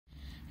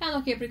Hello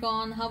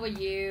Capricorn, how are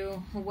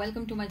you?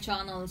 Welcome to my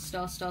channel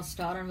star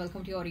and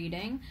welcome to your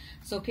reading.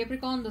 So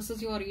Capricorn, this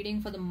is your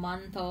reading for the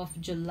month of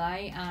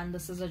July and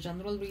this is a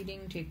general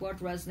reading. Take what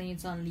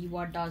resonates and leave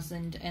what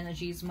doesn't.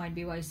 Energies might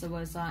be vice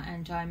versa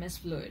and time is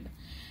fluid.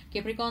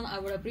 Capricorn, I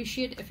would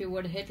appreciate if you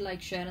would hit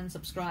like, share and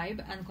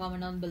subscribe and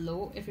comment on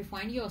below if you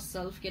find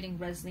yourself getting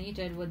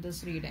resonated with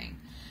this reading.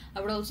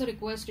 I would also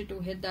request you to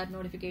hit that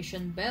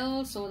notification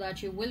bell so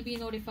that you will be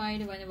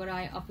notified whenever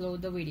I upload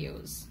the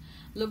videos.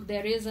 Look,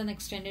 there is an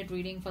extended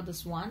reading for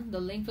this one. The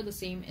link for the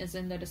same is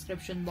in the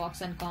description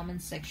box and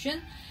comments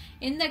section.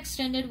 In the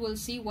extended, we'll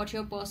see what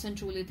your person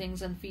truly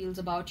thinks and feels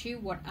about you,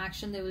 what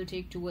action they will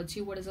take towards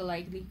you, what is a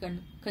likely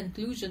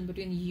conclusion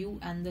between you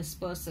and this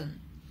person.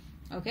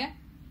 Okay?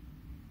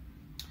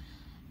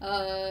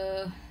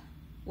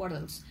 What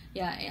else?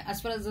 Yeah,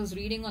 as far as this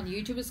reading on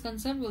YouTube is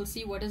concerned, we'll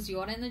see what is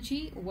your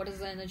energy, what is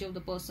the energy of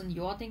the person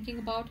you're thinking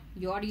about,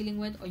 you're dealing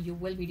with, or you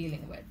will be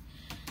dealing with.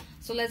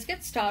 So let's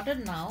get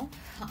started now.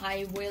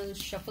 I will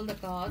shuffle the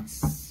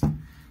cards.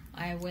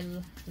 I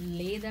will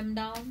lay them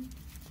down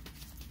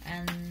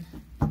and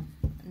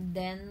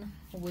then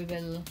we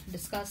will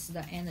discuss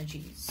the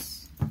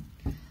energies.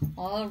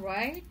 All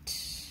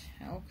right.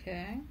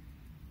 Okay.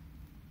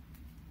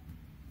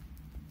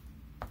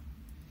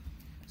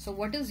 So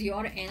what is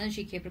your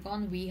energy,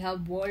 Capricorn? We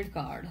have World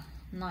card.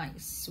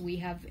 Nice. We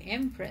have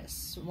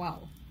Empress.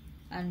 Wow.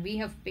 And we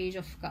have Page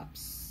of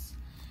Cups.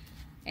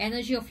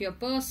 Energy of your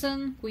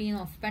person, Queen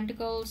of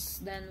Pentacles,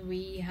 then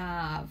we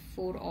have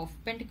Four of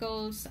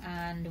Pentacles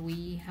and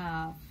we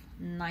have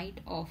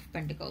Knight of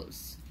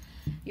Pentacles.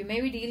 You may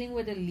be dealing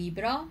with a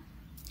Libra,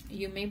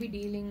 you may be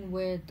dealing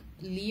with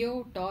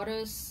Leo,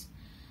 Taurus,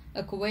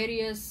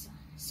 Aquarius,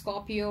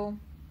 Scorpio.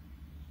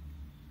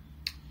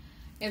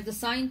 If the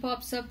sign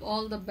pops up,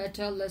 all the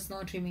better. Let's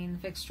not remain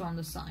fixed on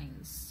the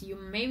signs. You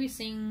may be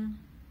seeing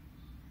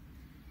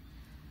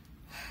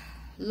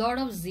a lot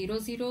of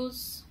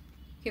 0-0s,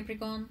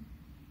 Capricorn.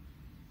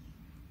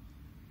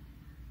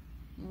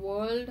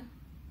 World,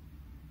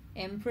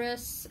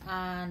 Empress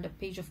and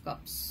Page of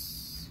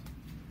Cups.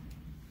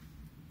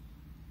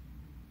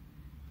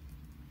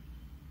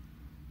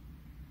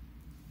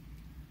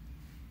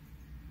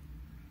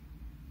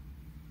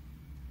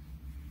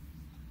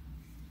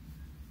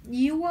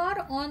 You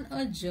are on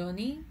a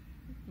journey,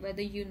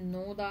 whether you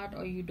know that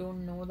or you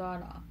don't know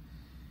that.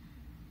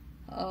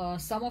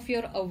 Some of you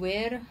are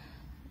aware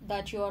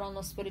that you are on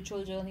a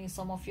spiritual journey,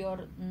 some of you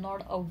are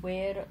not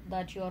aware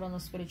that you are on a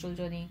spiritual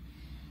journey.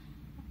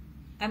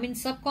 I mean,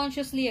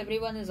 subconsciously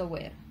everyone is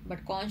aware,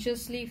 but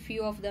consciously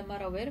few of them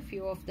are aware,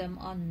 few of them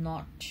are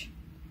not.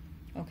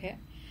 Okay,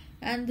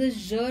 and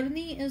this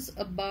journey is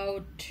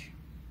about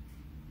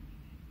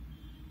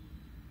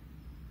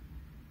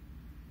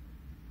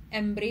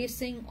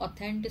embracing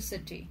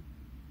authenticity.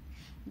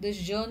 This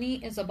journey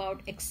is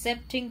about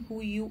accepting who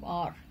you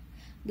are.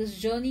 This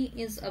journey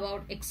is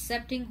about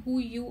accepting who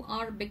you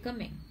are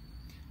becoming.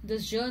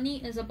 This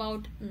journey is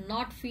about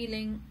not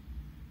feeling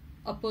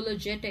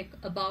apologetic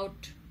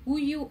about who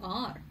you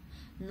are,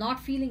 not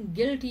feeling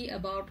guilty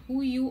about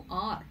who you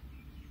are.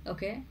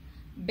 Okay?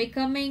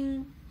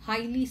 Becoming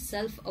highly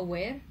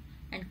self-aware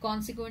and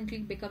consequently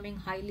becoming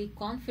highly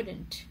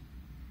confident.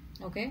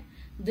 Okay?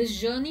 This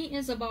journey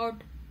is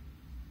about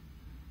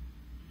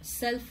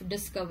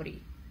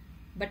self-discovery.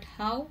 But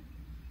how?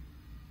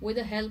 With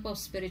the help of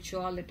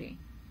spirituality.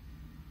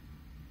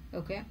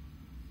 Okay,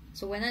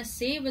 so when I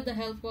say with the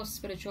help of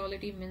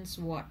spirituality means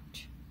what?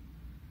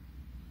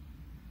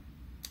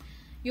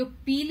 You're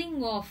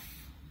peeling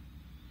off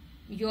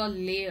your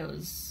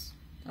layers.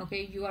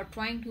 Okay, you are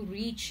trying to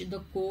reach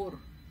the core,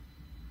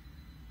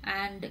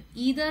 and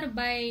either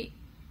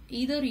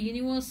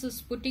universe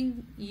is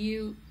putting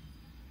you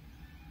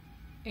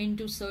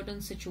into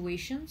certain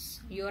situations,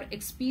 you're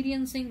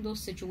experiencing those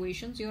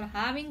situations, you're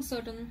having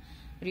certain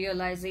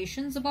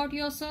realizations about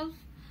yourself,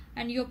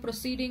 and you're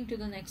proceeding to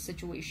the next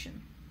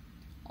situation.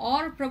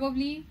 Or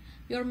probably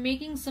you're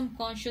making some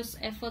conscious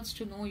efforts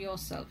to know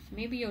yourself.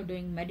 Maybe you're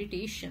doing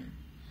meditation,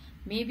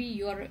 maybe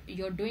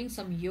you're doing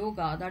some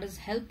yoga that is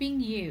helping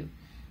you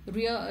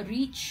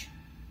reach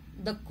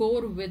the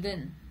core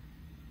within.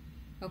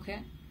 Okay,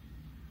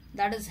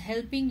 that is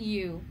helping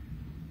you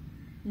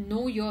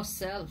know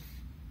yourself,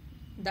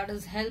 that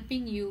is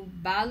helping you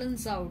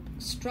balance out,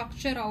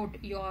 structure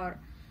out your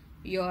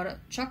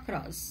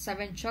chakras,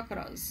 7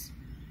 chakras.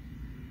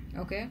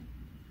 Okay,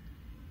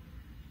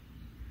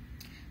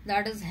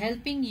 that is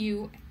helping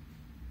you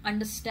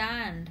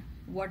understand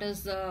what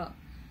is the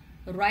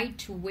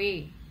right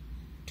way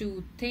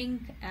to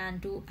think and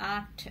to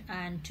act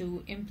and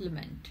to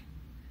implement.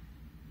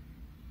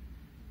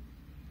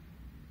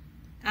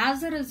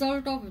 As a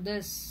result of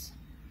this,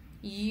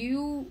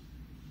 you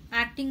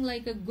acting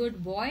like a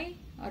good boy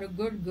or a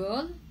good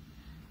girl,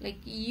 like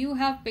you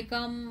have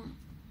become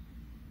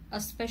a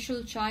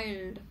special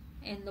child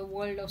in the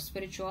world of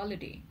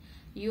spirituality.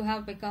 You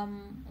have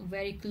become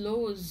very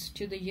close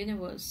to the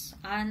universe,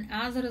 and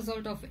as a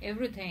result of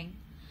everything,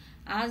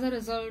 as a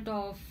result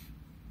of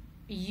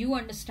you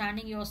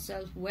understanding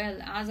yourself well,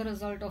 as a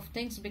result of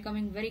things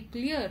becoming very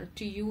clear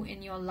to you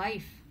in your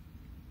life.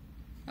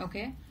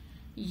 Okay,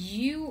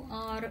 you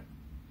are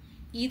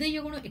either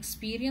you're going to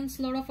experience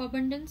a lot of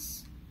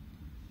abundance,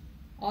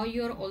 or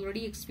you're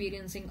already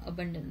experiencing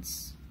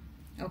abundance.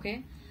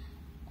 Okay,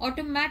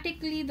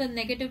 automatically the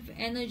negative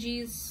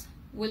energies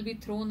will be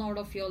thrown out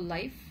of your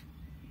life.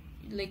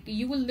 Like,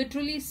 you will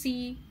literally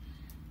see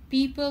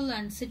people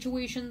and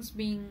situations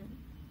being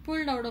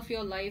pulled out of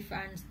your life,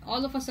 and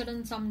all of a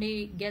sudden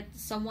someday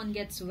someone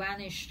gets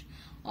vanished.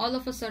 All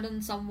of a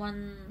sudden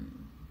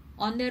someone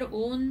on their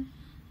own,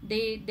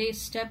 they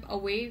step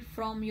away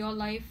from your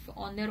life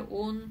on their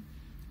own.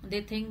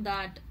 They think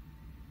that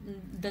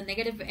the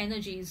negative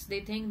energies, they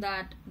think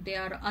that they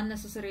are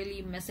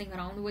unnecessarily messing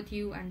around with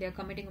you, and they're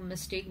committing a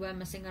mistake by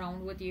messing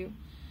around with you.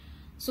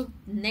 So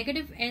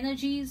negative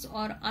energies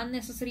or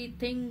unnecessary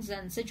things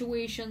and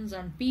situations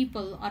and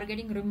people are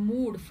getting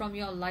removed from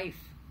your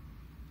life.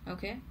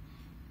 Okay,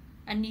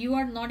 and you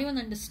are not even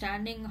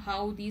understanding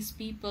how these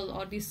people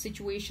or these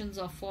situations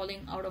are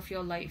falling out of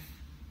your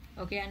life.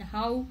 Okay, and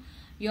how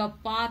your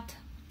path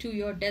to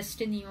your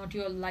destiny or to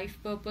your life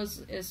purpose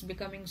is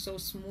becoming so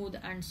smooth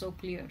and so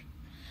clear.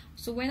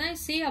 So when I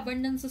say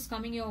abundance is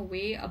coming your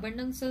way,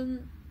 abundance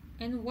in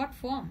what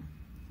form?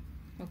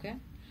 Okay,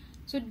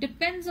 so it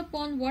depends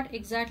upon what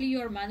exactly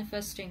you are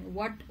manifesting.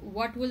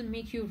 What will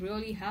make you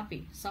really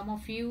happy? Some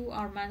of you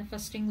are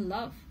manifesting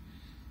love.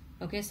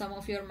 Okay, some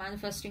of you are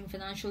manifesting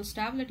financial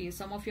stability.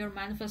 Some of you are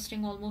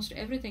manifesting almost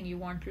everything. You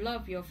want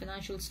love, your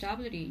financial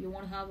stability. You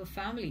want to have a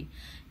family.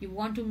 You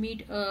want to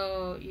meet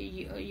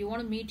you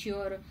want to meet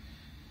your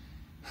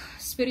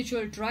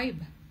spiritual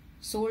tribe,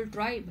 soul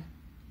tribe.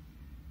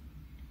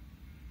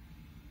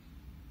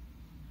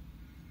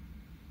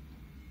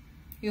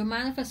 You're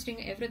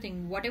manifesting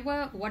everything.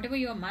 Whatever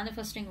you're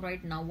manifesting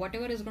right now,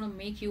 whatever is going to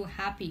make you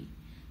happy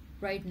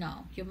right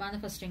now, you're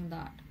manifesting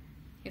that.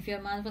 If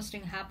you're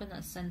manifesting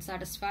happiness and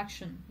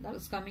satisfaction, that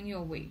is coming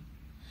your way.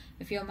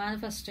 If you're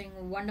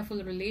manifesting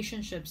wonderful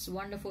relationships,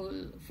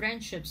 wonderful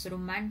friendships,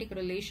 romantic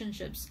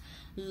relationships,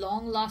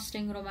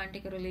 long-lasting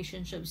romantic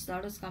relationships,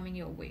 that is coming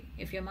your way.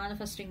 If you're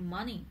manifesting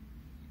money,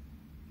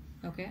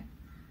 okay?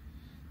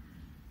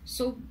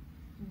 So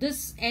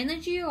this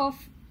energy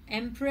of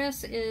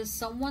Empress is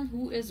someone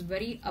who is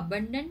very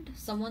abundant,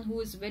 someone who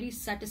is very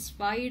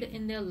satisfied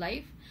in their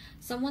life,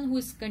 someone who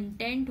is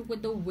content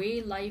with the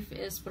way life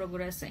is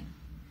progressing.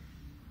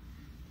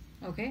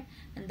 Okay,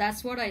 and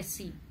that's what I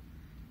see.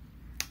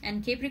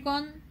 And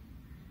Capricorn,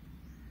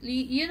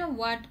 you know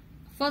what?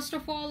 First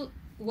of all,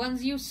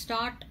 once you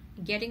start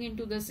getting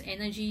into this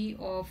energy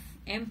of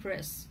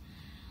Empress,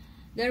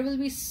 there will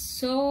be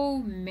so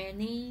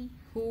many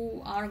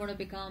who are going to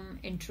become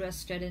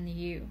interested in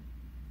you.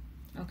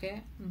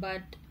 Okay,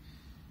 but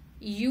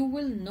you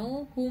will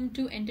know whom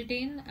to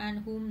entertain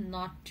and whom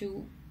not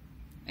to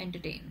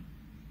entertain.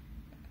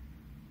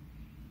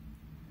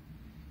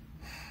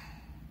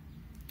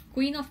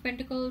 Queen of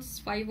Pentacles,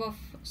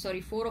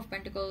 Four of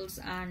Pentacles,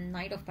 and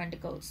Knight of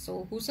Pentacles.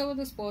 So whosoever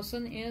this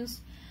person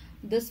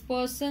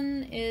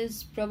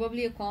is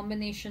probably a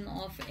combination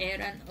of air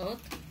and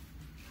earth.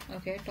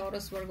 Okay,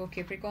 Taurus, Virgo,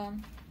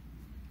 Capricorn,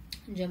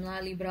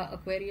 Gemini, Libra,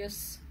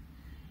 Aquarius.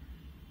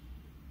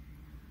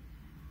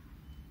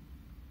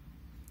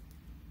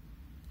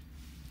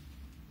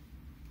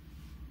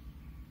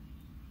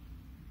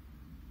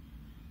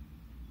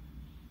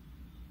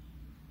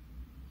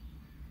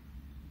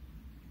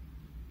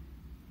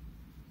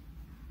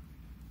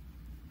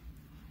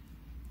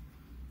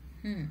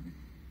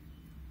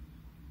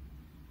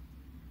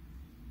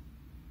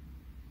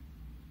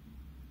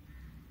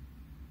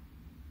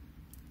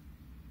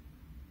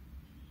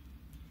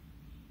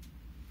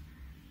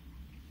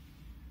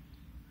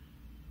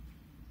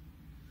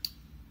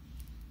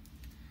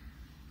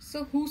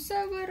 So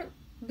whosoever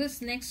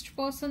this next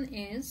person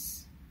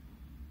is,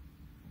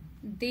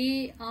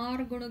 they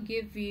are going to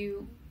give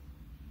you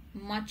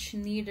much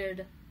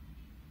needed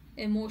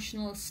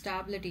emotional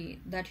stability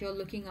that you're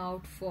looking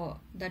out for,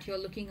 that you're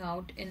looking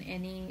out in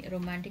any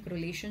romantic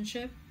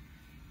relationship.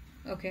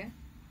 Okay,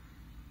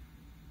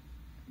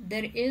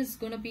 there is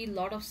going to be a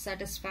lot of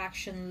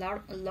satisfaction,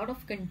 a lot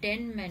of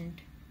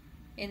contentment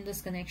in this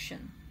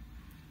connection.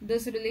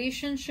 This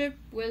relationship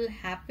will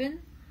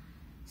happen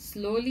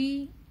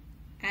slowly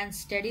and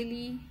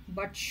steadily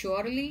but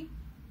surely.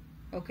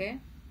 Okay,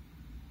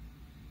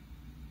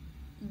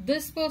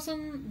 this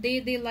person,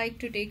 they like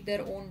to take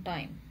their own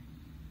time.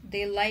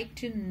 They like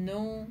to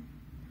know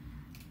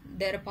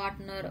their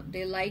partner.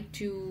 They like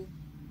to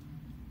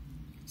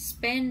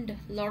spend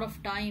a lot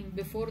of time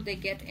before they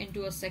get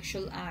into a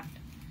sexual act.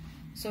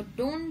 So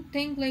don't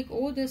think like,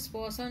 oh, this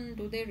person,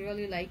 do they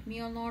really like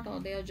me or not, or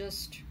they are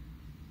just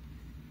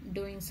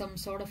doing some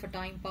sort of a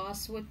time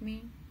pass with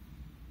me.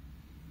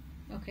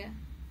 Okay,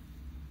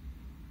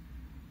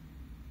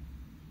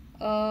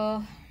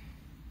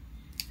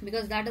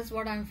 because that is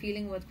what I'm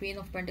feeling with Queen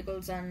of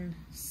Pentacles and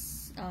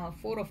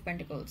Four of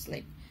Pentacles.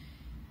 Like,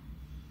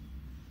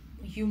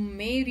 you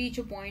may reach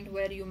a point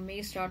where you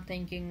may start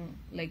thinking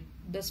like,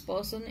 this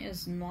person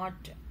is not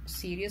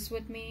serious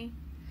with me,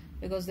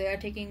 because they are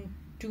taking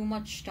too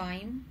much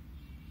time.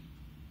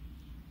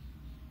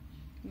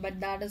 But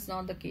that is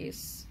not the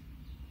case.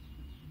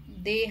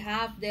 They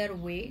have their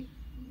way.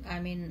 I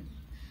mean,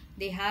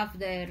 they have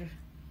their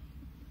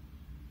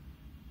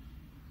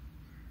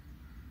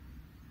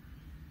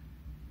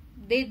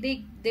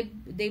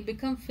they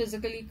become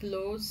physically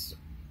close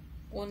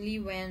only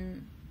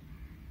when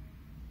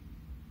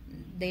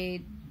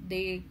they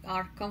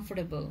are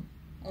comfortable,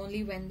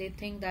 only when they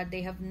think that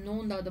they have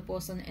known the other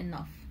person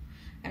enough.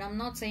 And I'm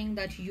not saying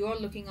that you're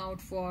looking out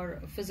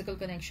for physical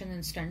connection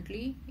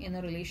instantly in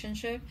a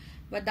relationship,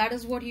 but that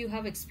is what you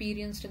have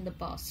experienced in the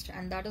past,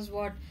 and that is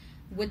what,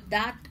 with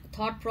that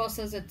thought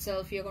process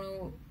itself, you're going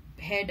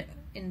to head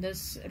in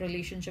this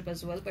relationship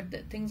as well. But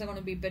things are going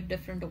to be a bit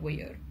different over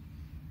here.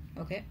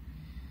 Okay.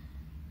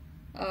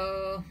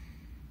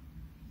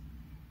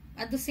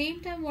 At the same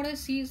time, what I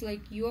see is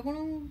like you're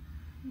going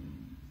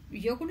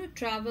to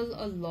travel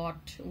a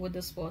lot with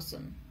this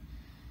person.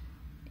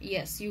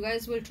 Yes, you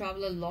guys will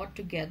travel a lot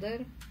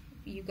together.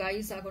 You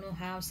guys are going to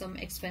have some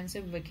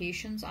expensive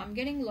vacations. I'm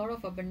getting a lot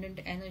of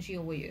abundant energy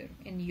over here,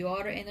 in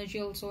your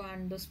energy also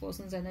and this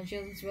person's energy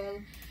as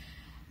well.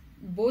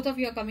 Both of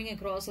you are coming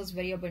across as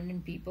very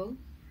abundant people.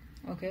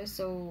 Okay,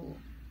 so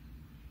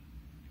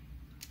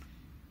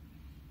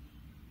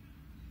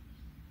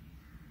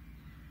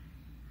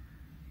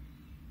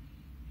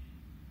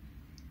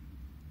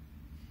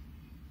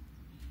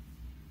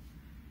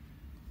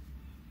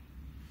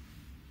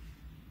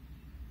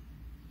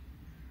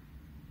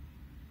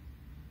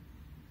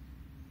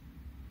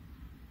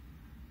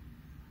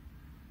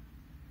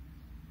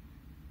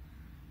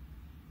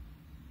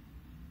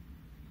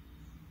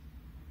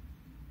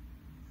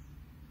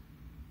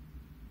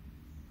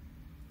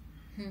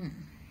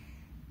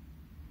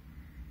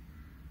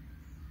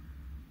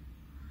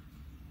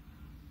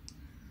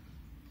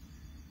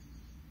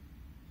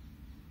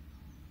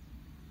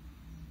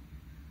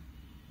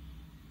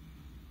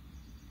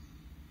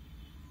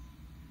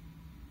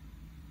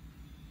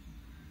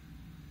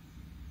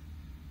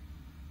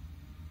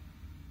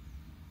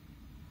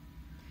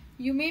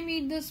you may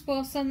meet this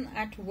person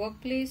at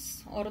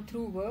workplace or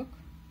through work.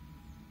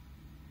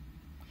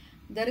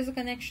 There is a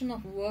connection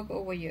of work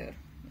over here.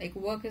 Like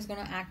work is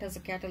going to act as a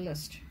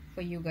catalyst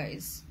for you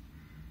guys.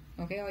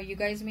 Okay, or you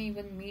guys may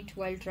even meet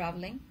while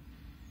traveling.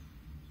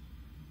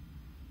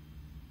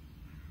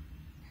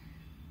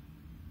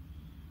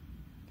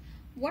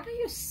 What are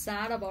you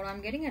sad about?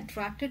 I'm getting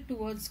attracted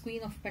towards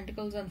Queen of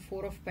Pentacles and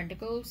Four of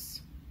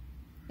Pentacles.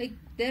 Like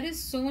there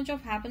is so much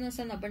of happiness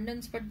and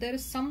abundance, but there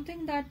is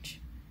something that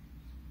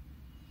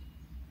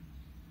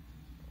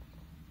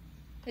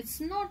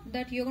it's not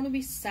that you're going to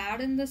be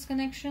sad in this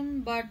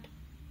connection, but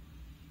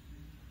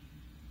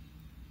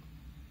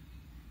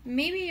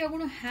maybe you're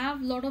going to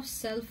have a lot of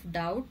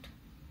self-doubt.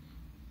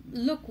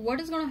 Look, what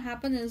is going to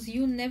happen is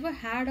you never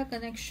had a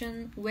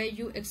connection where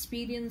you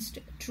experienced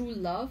true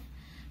love.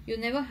 You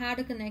never had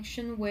a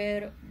connection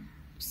where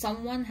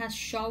someone has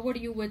showered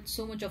you with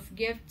so much of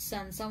gifts,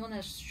 and someone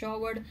has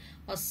showered,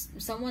 or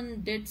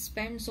someone did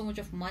spend so much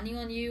of money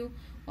on you,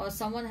 or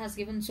someone has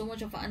given so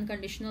much of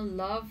unconditional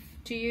love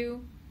to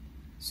you.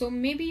 So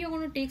maybe you're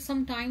going to take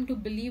some time to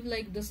believe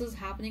like this is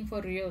happening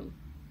for real.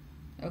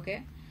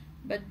 Okay,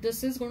 but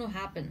this is going to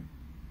happen.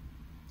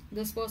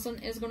 This person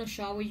is going to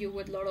shower you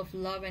with a lot of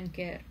love and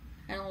care,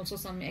 and also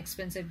some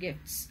expensive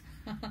gifts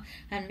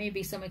and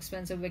maybe some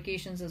expensive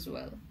vacations as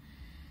well.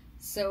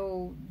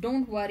 So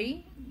don't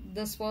worry,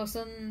 this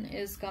person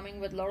is coming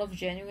with a lot of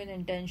genuine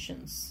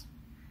intentions.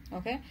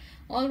 Okay,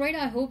 alright,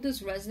 I hope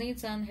this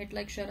resonates, and hit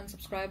like, share and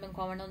subscribe and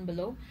comment on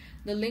below.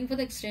 The link for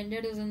the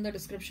extended is in the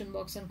description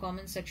box and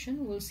comment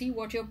section. We'll see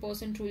what your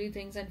person truly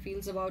thinks and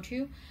feels about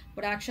you,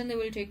 what action they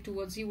will take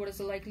towards you, what is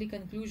the likely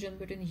conclusion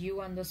between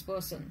you and this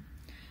person.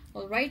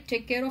 Alright,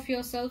 take care of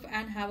yourself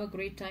and have a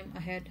great time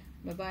ahead.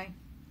 Bye bye.